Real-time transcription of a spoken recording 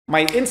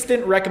My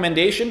instant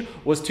recommendation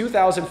was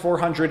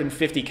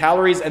 2,450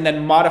 calories and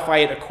then modify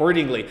it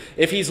accordingly.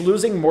 If he's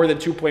losing more than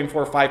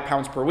 2.45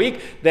 pounds per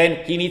week,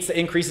 then he needs to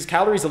increase his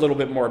calories a little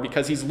bit more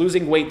because he's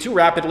losing weight too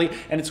rapidly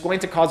and it's going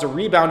to cause a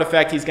rebound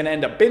effect. He's going to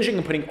end up binging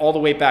and putting all the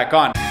weight back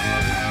on.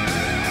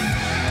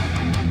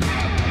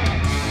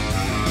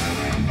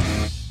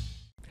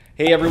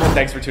 Hey everyone,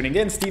 thanks for tuning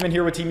in. Steven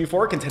here with Team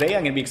Euphoric, and today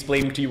I'm going to be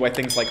explaining to you why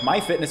things like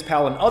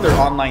MyFitnessPal and other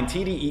online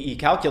TDEE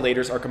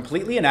calculators are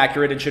completely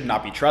inaccurate and should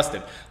not be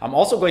trusted. I'm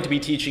also going to be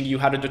teaching you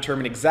how to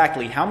determine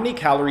exactly how many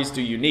calories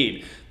do you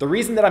need. The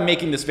reason that I'm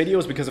making this video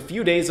is because a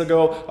few days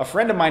ago, a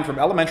friend of mine from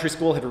elementary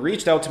school had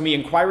reached out to me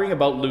inquiring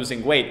about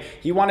losing weight.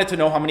 He wanted to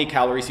know how many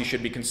calories he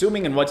should be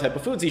consuming and what type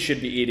of foods he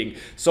should be eating.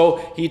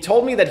 So he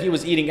told me that he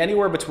was eating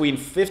anywhere between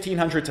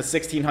 1,500 to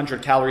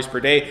 1,600 calories per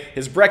day.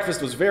 His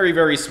breakfast was very,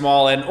 very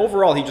small, and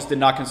overall he just did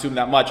not consume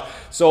that much.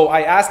 So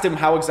I asked him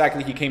how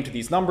exactly he came to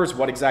these numbers,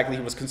 what exactly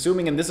he was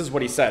consuming, and this is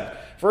what he said.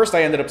 First,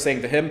 I ended up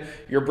saying to him,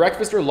 your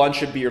breakfast or lunch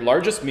should be your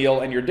largest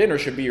meal and your dinner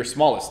should be your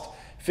smallest.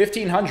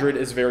 1,500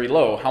 is very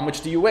low. How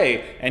much do you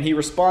weigh? And he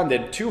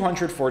responded,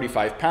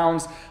 245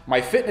 pounds.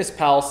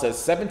 MyFitnessPal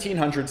says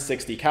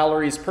 1,760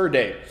 calories per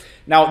day.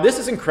 Now, this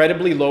is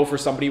incredibly low for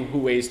somebody who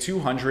weighs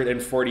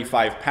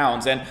 245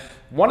 pounds. And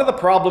one of the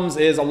problems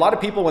is a lot of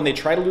people, when they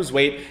try to lose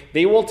weight,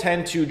 they will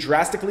tend to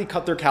drastically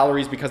cut their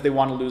calories because they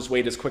want to lose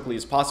weight as quickly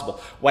as possible.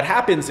 What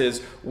happens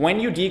is when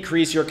you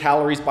decrease your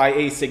calories by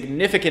a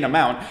significant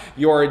amount,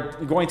 you're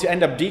going to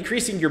end up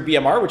decreasing your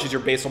BMR, which is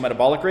your basal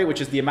metabolic rate, which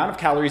is the amount of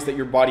calories that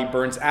your body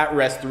burns at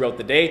rest throughout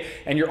the day.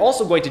 And you're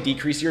also going to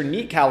decrease your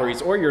NEAT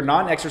calories, or your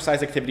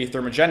non-exercise activity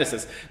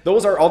thermogenesis.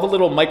 Those are all the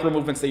little micro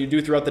movements that you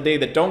do throughout the day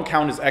that don't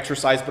count as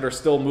exercise but are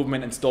still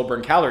movement and still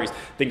burn calories.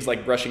 Things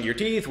like brushing your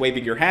teeth,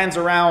 waving your hands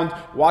around,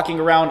 walking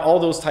around, all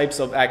those types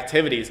of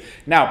activities.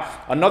 Now,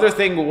 another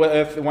thing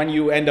when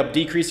you end up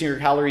decreasing your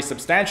calories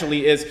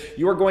substantially is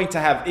you are going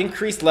to have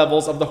increased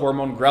levels of the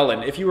hormone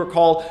ghrelin. If you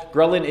recall,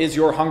 ghrelin is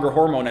your hunger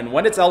hormone, and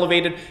when it's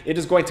elevated, it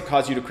is going to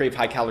cause you to crave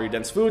high calorie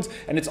dense foods,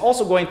 and it's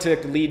also going to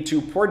lead to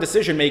poor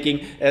decision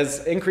making,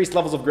 as increased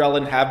levels of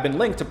ghrelin have been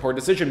linked to poor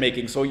decision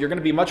making. So you're going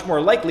to be much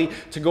more likely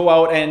to go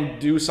out and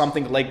do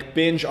something like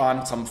binge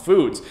on some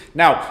foods.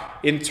 Now,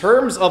 in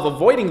terms of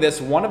avoiding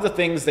this, one of the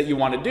things that you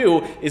want to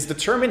do is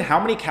determine how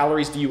many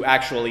calories do you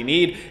actually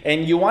need,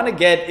 and you want to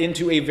get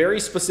into a very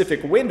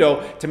specific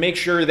window to make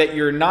sure that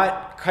you're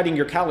not cutting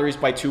your calories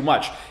by too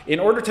much. In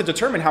order to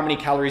determine how many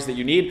calories that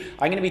you need,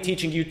 I'm going to be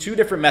teaching you two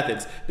different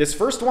methods. This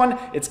first one,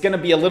 it's going to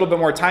be a little bit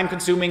more time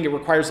consuming, it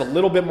requires a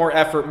little bit more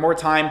effort, more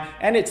time,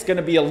 and it's going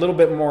to be a little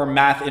bit more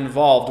math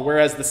involved.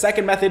 Whereas the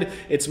second method,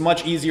 it's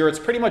much easier, it's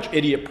pretty much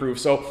idiot proof.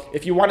 So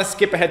if you want to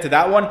skip ahead to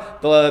that one,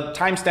 the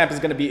timestamp is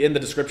going to be in the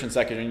description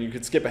section and you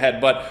could skip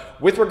ahead.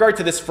 But with regard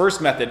to this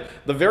first method,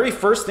 the very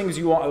first things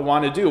you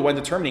want to do when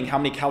determining how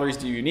many calories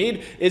do you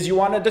need is you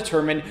want to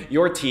determine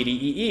your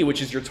TDEE,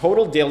 which is your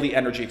total daily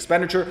energy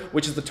expenditure,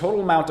 which is the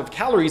total amount of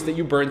calories that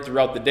you burn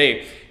throughout the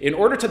day. In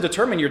order to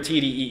determine your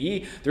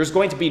TDEE, there's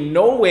going to be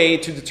no way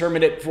to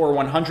determine it for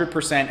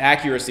 100%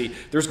 accuracy.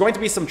 There's going to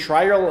be some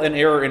trial and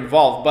error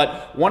involved,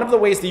 but one of the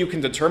ways that you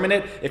can determine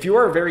it, if you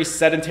are a very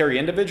sedentary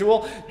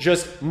individual,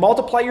 just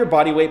multiply your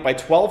body weight by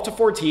 12 to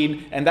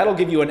 14, and that'll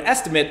give you an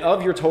estimate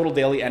of your total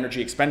daily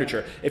energy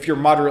expenditure. If you're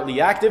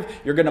moderately active,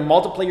 you're going to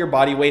multiply your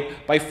body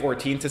weight by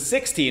 14 to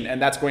 16,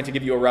 and that's going to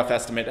give you a rough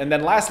estimate. And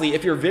then lastly,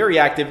 if you're very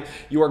active,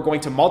 you are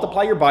going to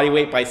multiply your body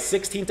weight by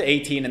 16 to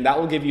 18, and that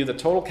will give you the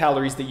total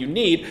calories that you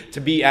need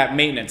to be at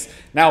maintenance.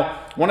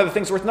 Now, one of the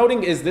things worth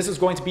noting is this is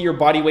going to be your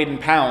body weight in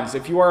pounds.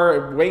 If you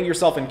are weighing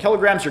yourself in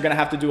kilograms, you're going to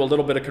have to do a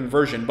little bit of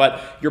conversion,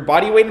 but your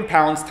body weight in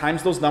pounds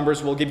times those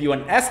numbers will give you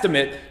an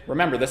estimate.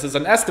 Remember, this is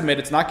an estimate,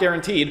 it's not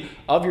guaranteed,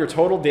 of your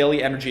total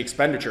daily energy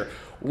expenditure.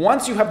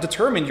 Once you have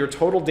determined your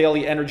total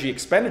daily energy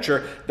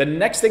expenditure, the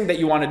next thing that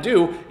you want to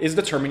do is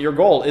determine your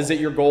goal. Is it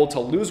your goal to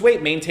lose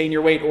weight, maintain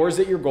your weight, or is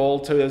it your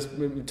goal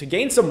to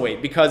gain some weight?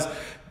 Because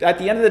at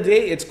the end of the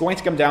day, it's going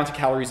to come down to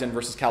calories in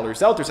versus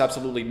calories out. There's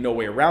absolutely no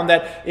way around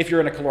that. If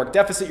you're in a caloric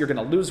deficit, you're going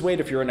to lose weight.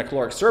 If you're in a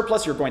caloric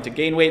surplus, you're going to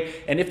gain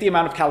weight. And if the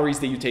amount of calories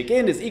that you take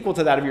in is equal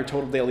to that of your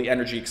total daily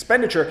energy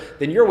expenditure,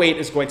 then your weight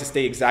is going to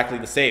stay exactly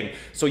the same.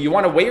 So you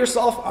want to weigh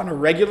yourself on a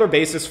regular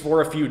basis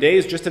for a few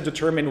days just to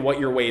determine what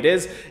your weight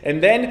is.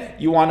 And then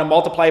you want to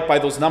multiply it by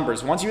those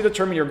numbers. Once you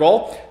determine your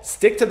goal,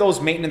 stick to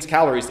those maintenance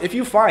calories. If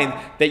you find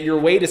that your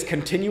weight is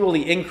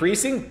continually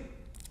increasing,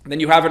 then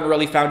you haven't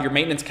really found your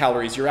maintenance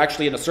calories. You're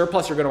actually in a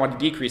surplus, you're going to want to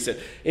decrease it.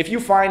 If you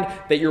find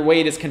that your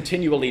weight is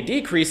continually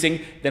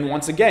decreasing, then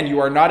once again, you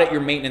are not at your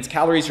maintenance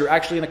calories, you're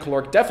actually in a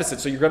caloric deficit,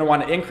 so you're going to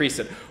want to increase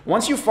it.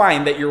 Once you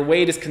find that your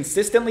weight is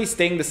consistently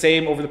staying the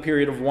same over the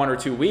period of 1 or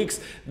 2 weeks,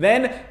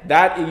 then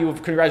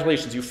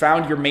congratulations, you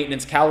found your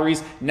maintenance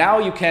calories. Now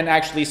you can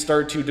actually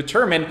start to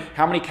determine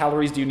how many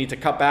calories do you need to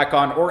cut back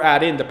on or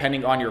add in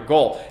depending on your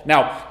goal.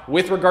 Now,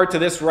 with regard to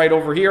this right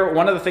over here,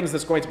 one of the things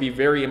that's going to be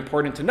very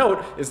important to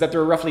note is that there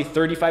are roughly roughly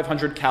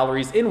 3,500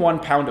 calories in 1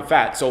 pound of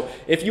fat. So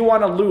if you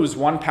want to lose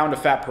 1 pound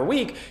of fat per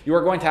week, you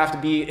are going to have to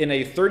be in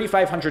a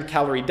 3,500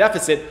 calorie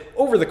deficit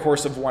over the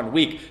course of 1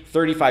 week.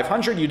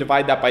 3,500, you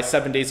divide that by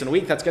 7 days in a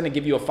week, that's going to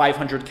give you a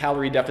 500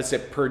 calorie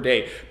deficit per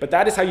day. But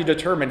that is how you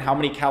determine how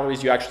many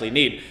calories you actually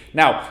need.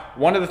 Now,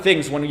 one of the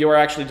things when you are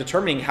actually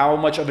determining how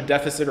much of a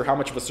deficit or how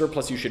much of a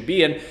surplus you should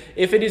be in,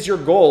 if it is your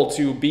goal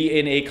to be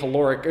in a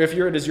caloric, if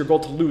it is your goal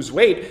to lose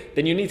weight,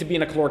 then you need to be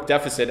in a caloric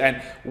deficit.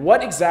 And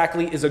what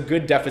exactly is a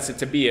good deficit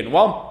to be in?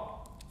 Well,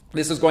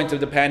 this is going to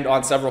depend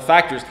on several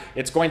factors.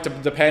 It's going to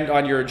depend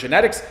on your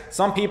genetics.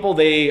 Some people,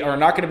 they are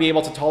not going to be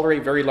able to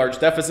tolerate very large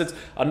deficits.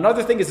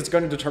 Another thing is it's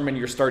going to determine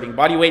your starting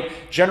body weight.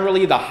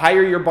 Generally, the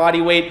higher your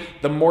body weight,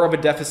 the more of a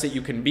deficit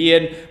you can be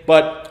in.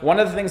 But one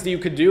of the things that you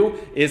could do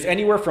is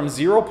anywhere from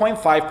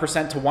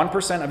 0.5% to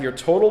 1% of your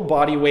total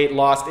body weight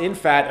lost in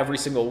fat every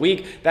single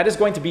week. That is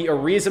going to be a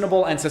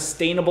reasonable and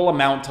sustainable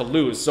amount to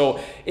lose. So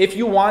if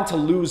you want to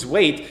lose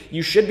weight,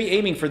 you should be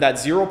aiming for that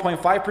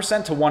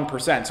 0.5% to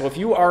 1%. So if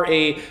you are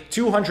a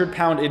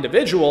 200-pound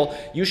individual,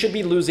 you should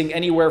be losing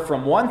anywhere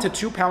from 1 to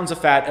 2 pounds of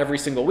fat every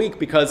single week,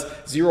 because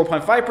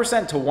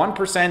 0.5% to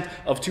 1%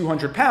 of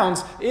 200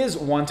 pounds is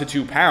 1 to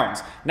 2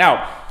 pounds.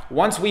 Now,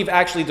 once we've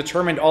actually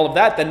determined all of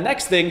that, the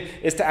next thing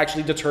is to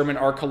actually determine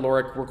our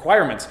caloric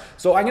requirements.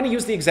 So I'm going to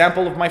use the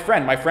example of my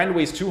friend. My friend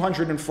weighs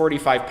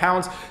 245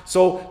 pounds.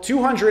 So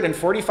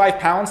 245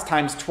 pounds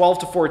times 12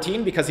 to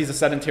 14, because he's a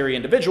sedentary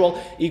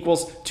individual,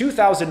 equals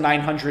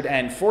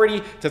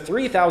 2,940 to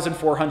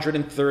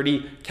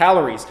 3,430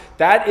 calories.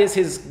 That is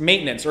his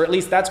maintenance, or at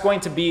least that's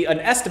going to be an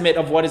estimate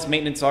of what his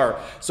maintenance are.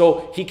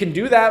 So he can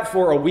do that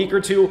for a week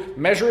or two,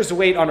 measure his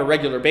weight on a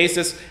regular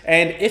basis,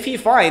 and if he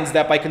finds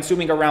that by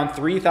consuming around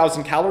 3,000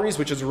 calories,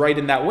 which is right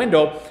in that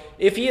window,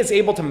 if he is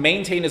able to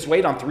maintain his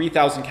weight on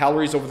 3,000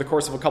 calories over the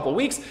course of a couple of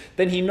weeks,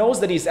 then he knows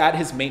that he's at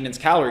his maintenance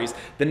calories.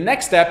 The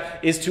next step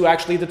is to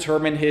actually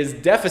determine his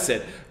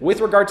deficit.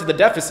 With regard to the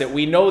deficit,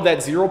 we know that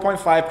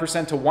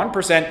 0.5% to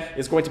 1%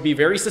 is going to be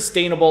very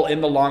sustainable in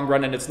the long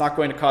run, and it's not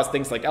going to cause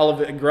things like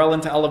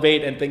ghrelin to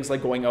elevate and things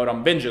like going out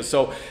on binges.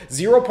 So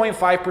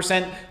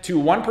 0.5% to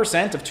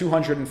 1% of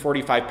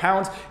 245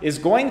 pounds is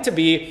going to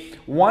be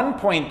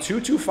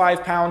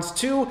 1.225 pounds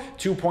to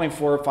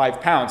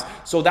 2.45 pounds.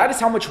 So that is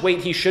how much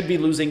weight he should be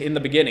losing in the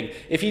beginning.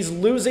 If he's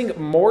losing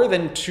more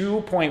than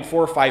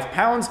 2.45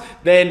 pounds,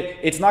 then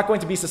it's not going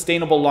to be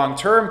sustainable long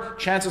term.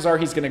 Chances are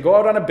he's going to go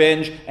out on a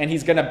binge and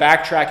he's going to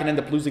backtrack and end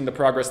up losing the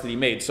progress that he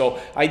made. So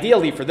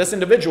ideally for this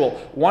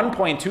individual,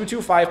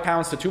 1.225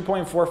 pounds to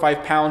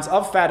 2.45 pounds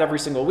of fat every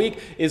single week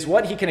is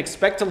what he can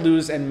expect to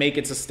lose and make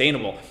it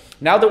sustainable.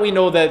 Now that we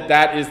know that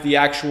that is the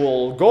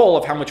actual goal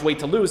of how much weight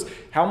to lose,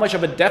 how much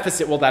of a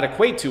deficit will that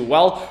equate to?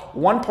 Well,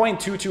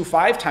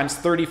 1.225 times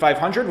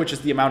 3,500, which is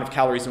the amount of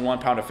calories in 1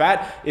 pound of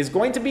fat, is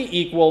going to be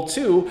equal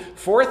to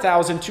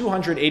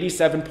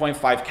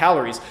 4,287.5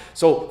 calories.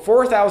 So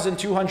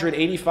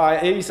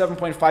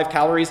 4,287.5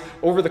 calories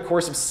over the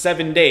course of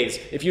 7 days.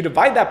 If you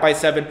divide that by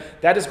 7,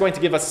 that is going to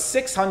give us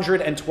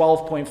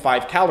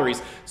 612.5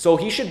 calories. So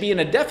he should be in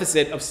a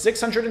deficit of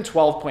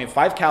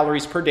 612.5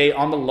 calories per day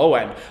on the low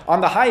end.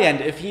 On the high end,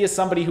 if he is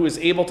somebody who is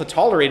able to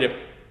tolerate it,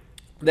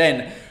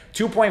 then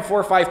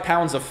 2.45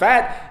 pounds of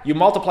fat, you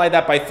multiply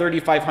that by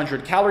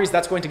 3,500 calories,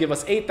 that's going to give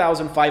us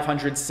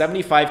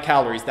 8,575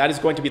 calories. That is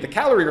going to be the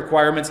calorie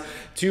requirements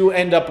to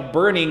end up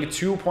burning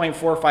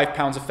 2.45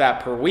 pounds of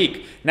fat per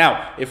week.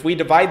 Now, if we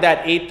divide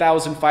that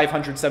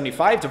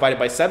 8,575 divided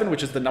by 7,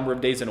 which is the number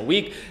of days in a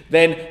week,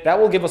 then that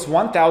will give us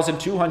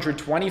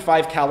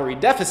 1,225 calorie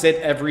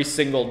deficit every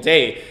single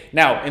day.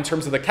 Now, in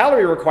terms of the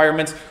calorie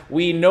requirements,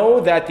 we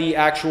know that the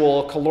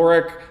actual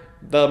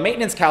the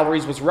maintenance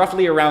calories was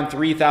roughly around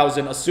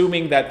 3,000,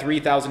 assuming that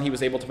 3,000 he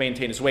was able to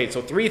maintain his weight. So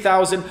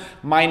 3,000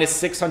 minus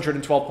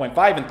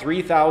 612.5 and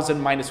 3,000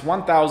 minus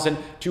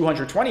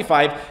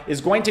 1,225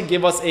 is going to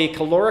give us a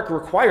caloric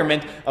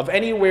requirement of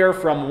anywhere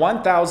from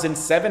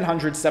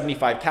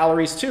 1,775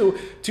 calories to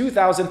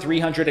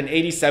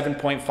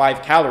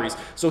 2,387.5 calories.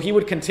 So he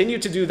would continue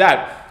to do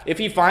that. If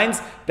he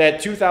finds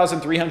that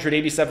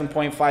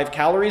 2,387.5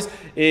 calories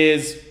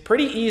is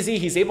pretty easy,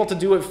 he's able to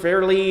do it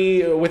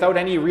fairly without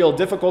any real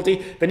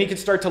difficulty, then he can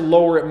start to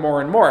lower it more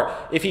and more.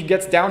 If he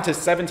gets down to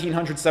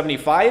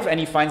 1,775 and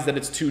he finds that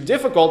it's too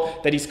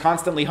difficult, that he's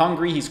constantly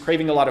hungry, he's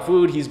craving a lot of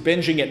food, he's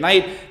binging at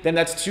night, then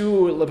that's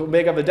too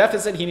big of a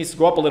deficit, he needs to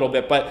go up a little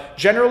bit. But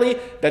generally,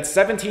 that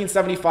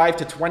 1,775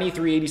 to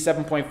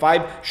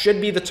 2,387.5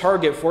 should be the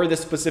target for this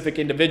specific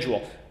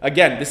individual.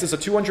 Again, this is a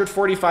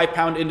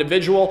 245-pound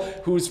individual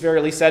who's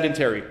fairly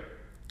sedentary.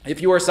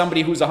 If you are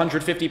somebody who's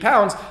 150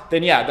 pounds,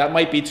 then yeah, that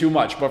might be too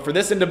much. But for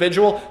this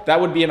individual,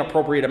 that would be an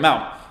appropriate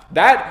amount.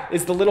 That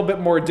is the little bit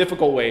more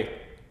difficult way.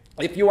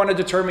 If you want to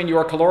determine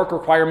your caloric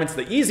requirements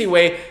the easy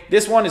way,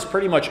 this one is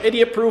pretty much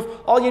idiot-proof.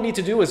 All you need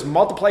to do is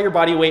multiply your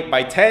body weight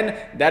by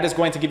 10. That is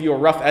going to give you a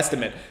rough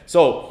estimate.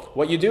 So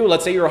what you do,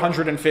 let's say you're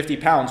 150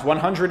 pounds.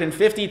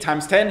 150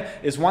 times 10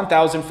 is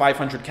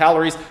 1,500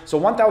 calories. So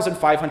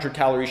 1,500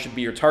 calories should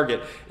be your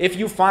target. If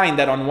you find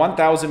that on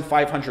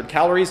 1,500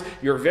 calories,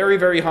 you're very,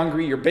 very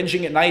hungry, you're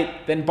binging at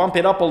night, then bump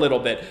it up a little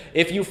bit.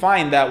 If you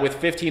find that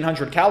with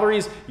 1,500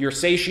 calories, you're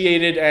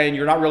satiated and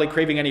you're not really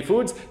craving any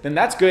foods, then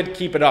that's good,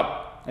 keep it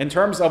up. In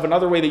terms of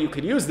another way that you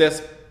could use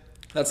this,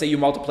 let's say you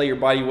multiply your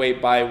body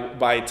weight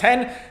by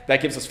 10,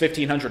 that gives us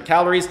 1,500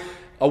 calories.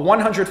 A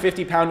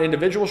 150-pound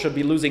individual should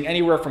be losing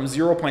anywhere from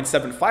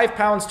 0.75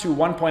 pounds to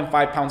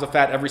 1.5 pounds of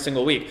fat every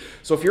single week.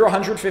 So if you're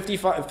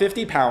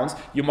 150 pounds,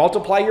 you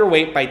multiply your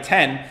weight by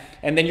 10,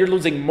 and then you're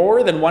losing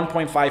more than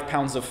 1.5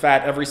 pounds of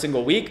fat every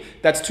single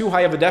week, that's too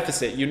high of a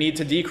deficit. You need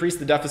to decrease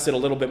the deficit a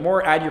little bit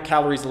more, add your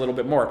calories a little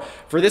bit more.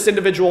 For this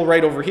individual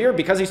right over here,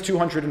 because he's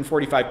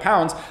 245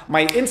 pounds,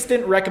 my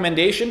instant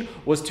recommendation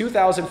was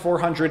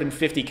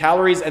 2,450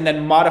 calories and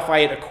then modify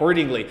it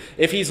accordingly.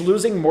 If he's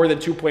losing more than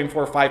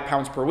 2.45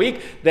 pounds per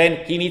week,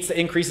 then he needs to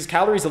increase his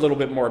calories a little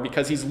bit more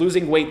because he's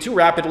losing weight too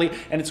rapidly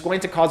and it's going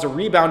to cause a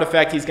rebound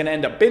effect. He's going to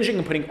end up binging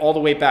and putting all the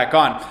weight back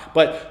on.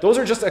 But those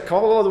are just a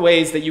couple of the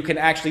ways that you can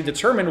actually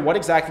determine what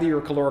exactly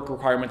your caloric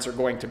requirements are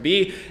going to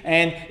be.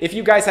 And if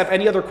you guys have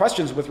any other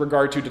questions with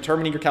regard to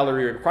determining your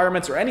calorie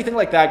requirements or anything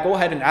like that, go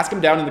ahead and ask them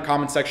down in the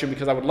comment section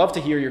because I would love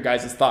to hear your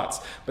guys' thoughts.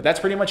 But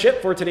that's pretty much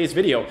it for today's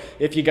video.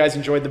 If you guys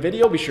enjoyed the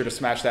video, be sure to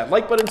smash that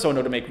like button so I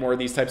know to make more of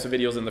these types of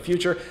videos in the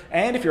future.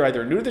 And if you're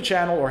either new to the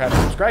channel or haven't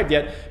subscribed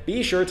yet,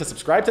 be sure to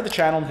subscribe to the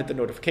channel and hit the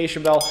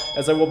notification bell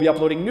as I will be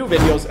uploading new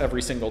videos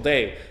every single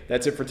day.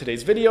 That's it for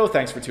today's video.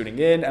 Thanks for tuning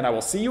in, and I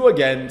will see you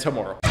again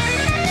tomorrow.